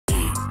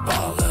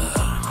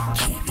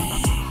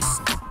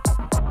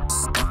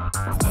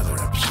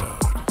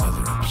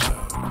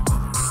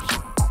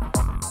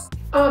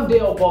I'm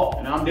Dale Ball.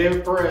 And I'm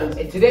David Perez.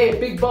 And today at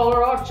Big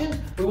Baller Auctions,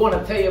 we want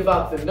to tell you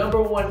about the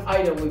 #1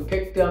 item we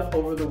picked up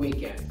over the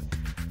weekend.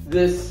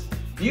 This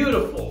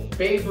beautiful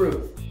Babe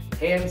Ruth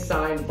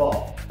hand-signed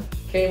ball.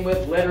 Came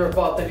with letter of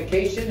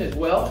authentication as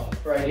well,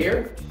 right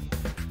here.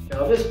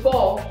 Now this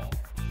ball,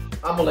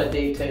 I'm going to let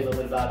Dave tell you a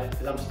little bit about it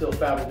because I'm still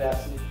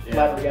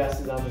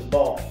flabbergasted on this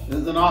ball. This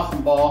is an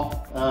awesome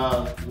ball.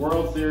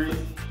 World Series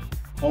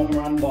home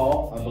run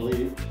ball, I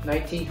believe.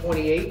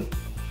 1928.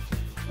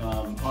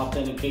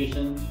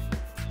 Authentication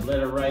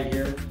letter right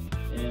here,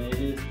 and it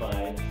is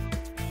by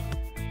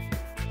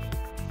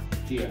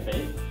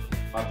GFA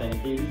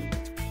authenticated.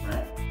 All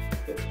right.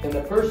 And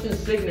the person's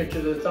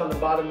signature that's on the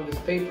bottom of this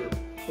paper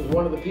was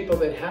one of the people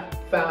that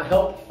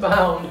helped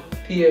found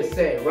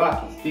PSA,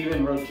 Rocky.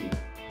 Stephen Rochi.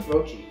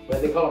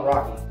 But they call him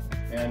Rocky.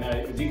 And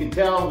as you can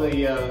tell,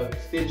 the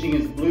stitching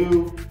is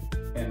blue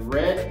and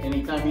red.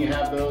 Anytime you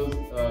have those,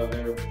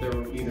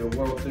 they're either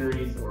World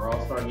Series or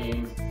All-Star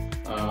games.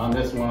 On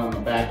this one on the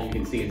back, you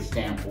can see it's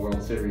stamped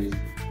World Series.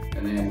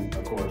 And then,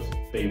 of course,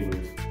 Babe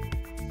Ruth's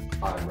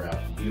autograph.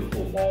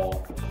 Beautiful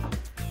ball.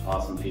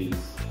 Awesome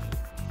piece.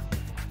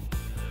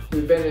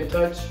 We've been in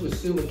touch with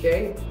Sue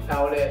McKay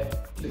out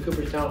at the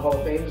Cooperstown Hall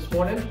of Fame this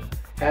morning.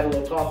 Had a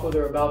little talk with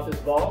her about this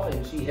ball,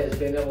 and she has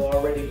been able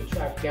already to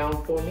track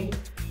down for me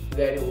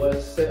that it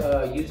was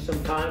used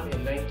sometime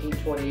in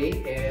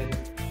 1928, and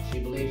she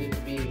believes it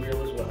to be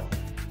real as well.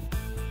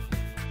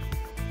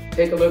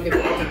 Take a look at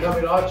the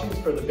upcoming auctions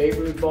for the Babe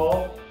Ruth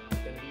ball,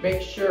 and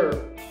make sure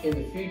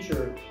in the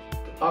future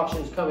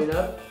auctions coming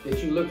up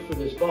that you look for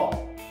this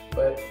ball.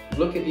 But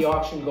look at the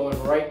auction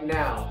going right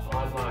now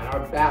online.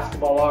 Our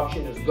basketball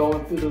auction is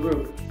going through the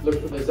roof.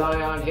 Look for the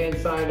Zion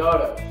hand-signed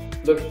auto.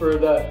 Look for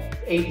the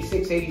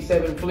 86,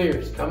 87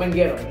 Fleers. Come and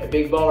get them at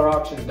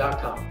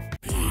BigBallerAuctions.com.